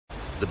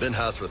The Ben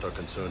Hasrath are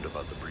concerned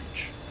about the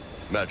breach.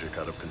 Magic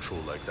out of control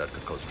like that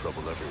could cause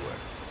trouble everywhere.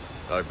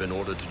 I've been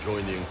ordered to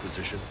join the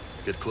Inquisition,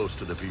 get close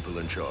to the people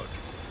in charge,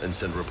 and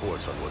send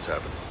reports on what's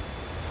happening.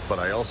 But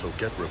I also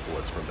get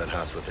reports from Ben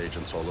Hasrath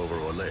agents all over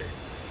Orlais.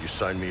 You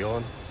sign me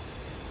on,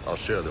 I'll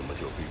share them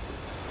with your people.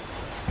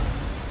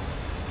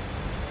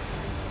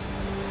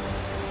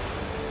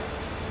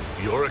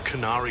 You're a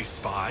Canary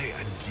spy,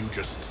 and you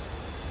just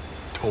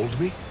told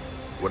me?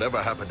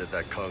 Whatever happened at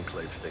that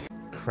conclave thing.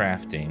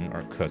 Crafting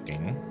or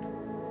cooking.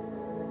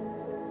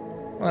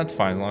 Well, that's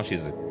fine as long as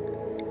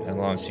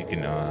she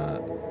can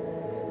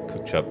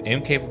cook chop.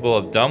 Incapable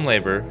of dumb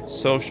labor,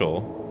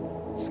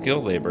 social,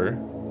 skilled labor,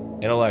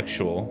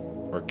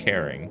 intellectual, or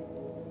caring.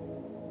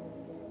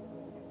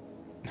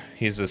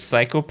 He's a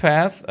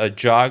psychopath, a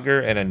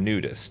jogger, and a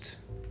nudist.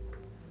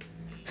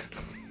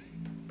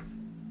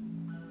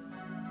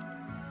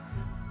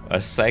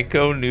 A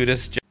psycho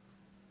nudist.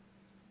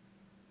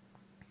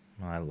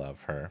 I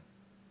love her.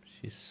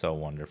 She's so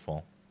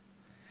wonderful.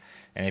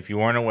 And if you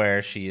weren't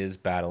aware, she is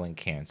battling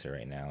cancer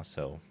right now,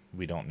 so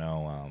we don't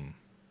know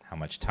how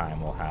much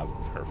time we'll have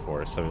her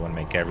for, so we want to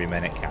make every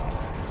minute count.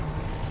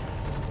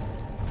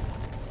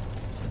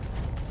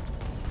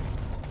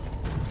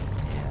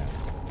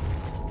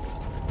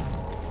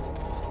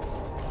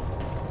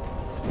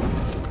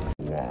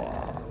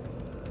 Yeah.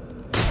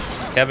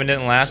 Kevin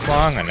didn't last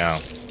long, I know,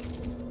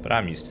 but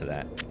I'm used to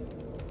that.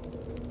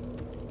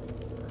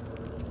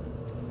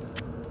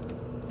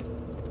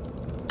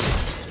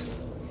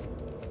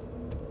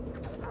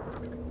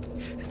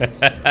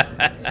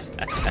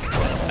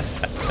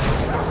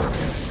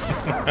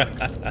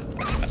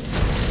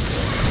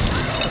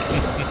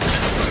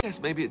 Yes,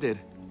 maybe it did.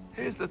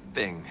 Here's the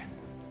thing.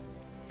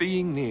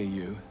 Being near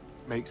you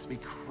makes me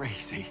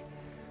crazy.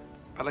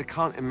 But I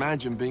can't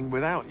imagine being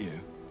without you.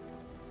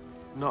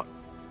 Not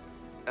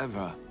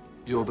ever.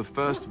 You're the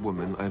first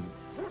woman I've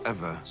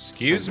ever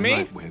Excuse spent the me?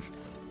 night with.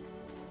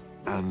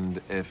 And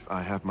if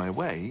I have my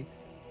way,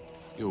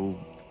 you'll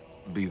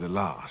be the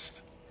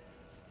last.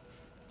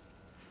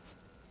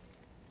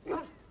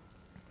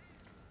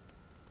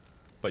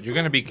 But you're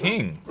gonna be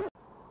king.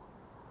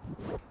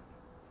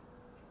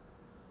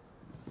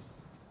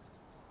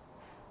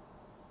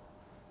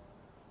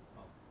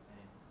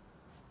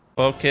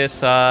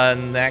 Focus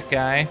on that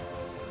guy.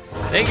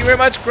 Thank you very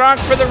much, Gronk,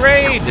 for the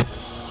raid.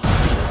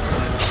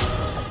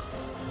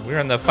 We're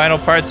in the final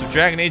parts of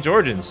Dragon Age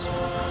Origins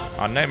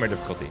on Nightmare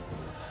difficulty.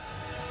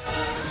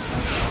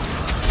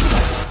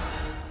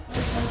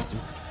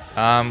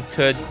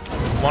 Could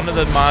one of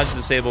the mods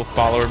disable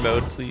follower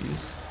mode,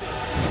 please?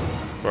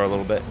 For a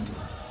little bit.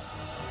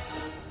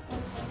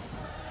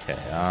 Okay,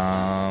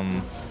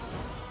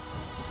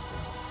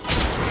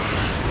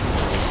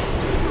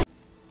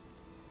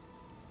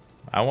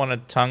 I want to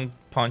tongue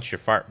punch your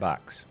fart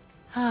box.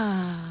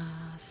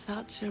 Ah,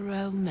 such a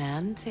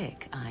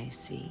romantic, I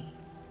see.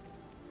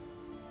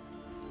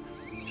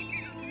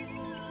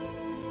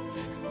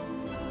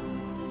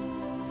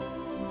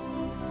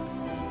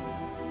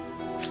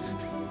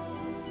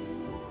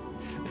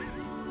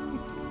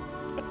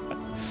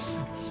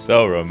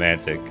 So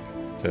romantic.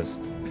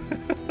 Just.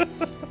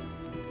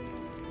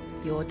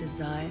 Your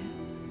desire?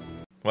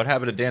 What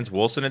happened to Dan's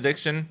Wilson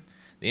addiction?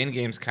 The end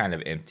game's kind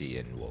of empty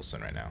in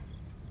Wilson right now.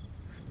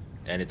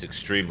 And it's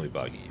extremely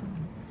buggy.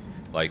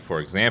 Like,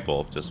 for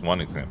example, just one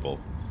example.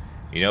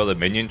 You know the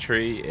minion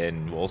tree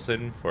in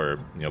Wilson for,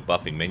 you know,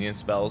 buffing minion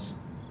spells?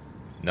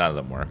 None of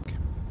them work.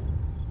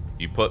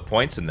 You put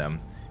points in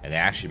them, and they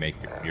actually make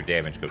your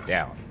damage go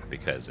down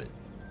because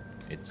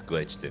it's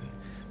glitched, and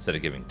instead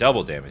of giving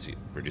double damage, it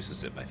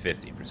reduces it by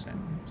 50%.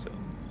 So.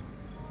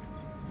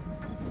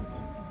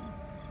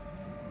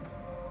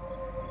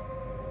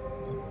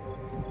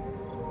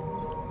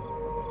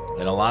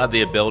 And a lot of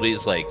the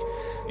abilities, like,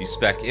 you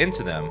spec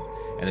into them,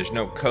 and there's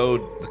no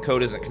code. The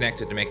code isn't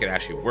connected to make it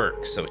actually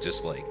work. So it's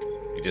just like,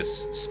 you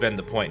just spend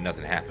the point and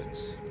nothing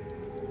happens.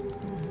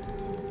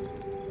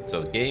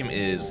 So the game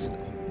is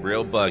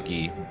real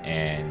buggy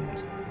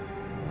and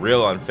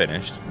real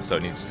unfinished. So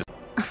it needs to...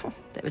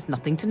 There is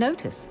nothing to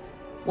notice.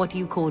 What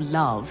you call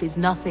love is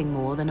nothing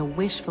more than a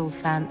wishful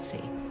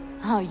fancy.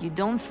 Oh, you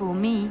don't fool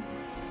me.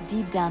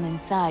 Deep down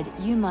inside,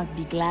 you must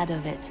be glad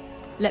of it.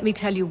 Let me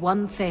tell you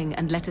one thing,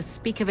 and let us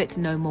speak of it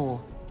no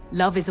more.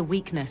 Love is a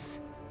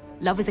weakness.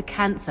 Love is a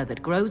cancer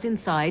that grows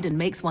inside and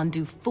makes one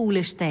do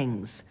foolish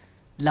things.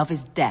 Love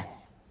is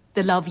death.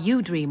 The love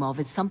you dream of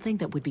is something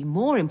that would be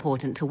more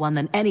important to one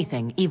than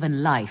anything,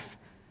 even life.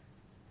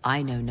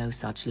 I know no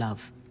such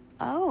love.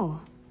 Oh.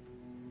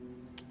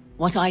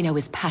 What I know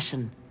is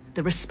passion,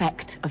 the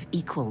respect of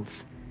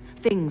equals.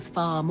 Things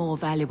far more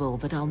valuable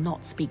that I'll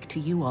not speak to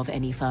you of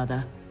any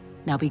further.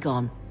 Now be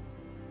gone.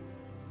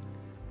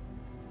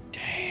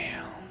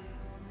 Damn.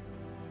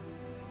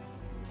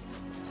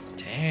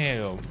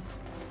 Damn.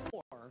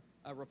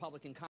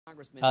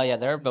 Oh yeah,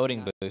 there are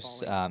voting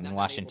booths in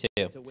Washington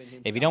too.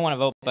 If you don't want to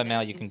vote by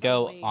mail, you can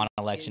go on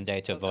election day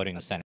to a voting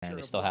center, and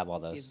they still have all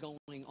those.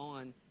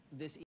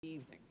 this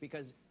evening,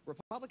 because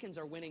Republicans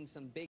are winning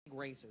some big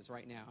races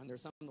right now, and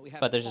there's some that we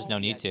haven't. But there's just no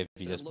called need yet, to if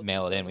you but it just looks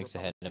mail as it though in the weeks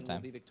ahead of Republican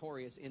time. will be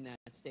victorious in that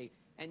state,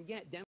 and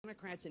yet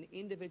Democrats in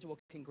individual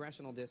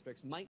congressional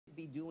districts might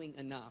be doing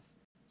enough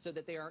so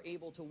that they are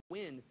able to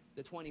win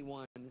the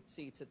 21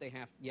 seats that they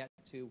have yet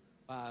to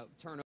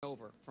turn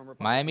over from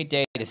Republicans.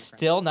 Miami-Dade to is Democrats.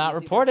 still not You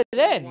see reported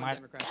there are in. 41 My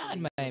Democrats God,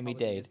 in the Miami-Dade.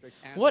 Republican districts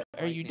as What of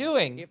are right you now.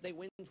 doing? If they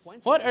win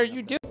 20 What are of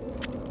you them, doing?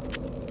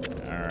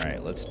 All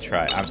right, let's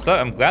try.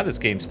 I'm glad this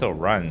game still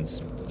runs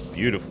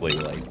beautifully.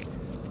 Like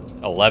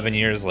 11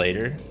 years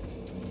later,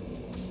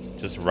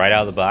 just right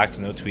out of the box,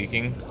 no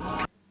tweaking.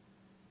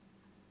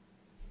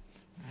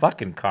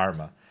 Fucking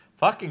karma.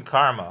 Fucking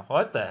karma.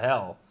 What the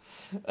hell?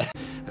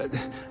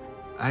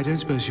 I don't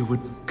suppose you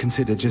would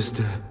consider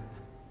just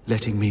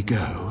letting me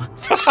go?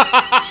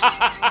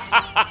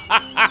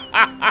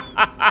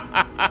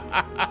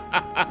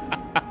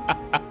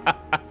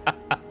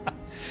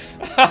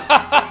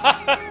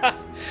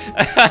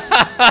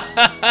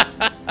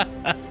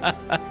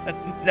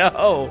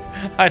 No,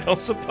 I don't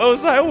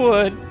suppose I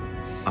would.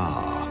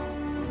 Ah.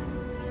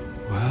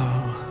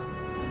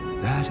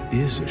 Well, that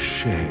is a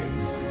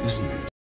shame, isn't it?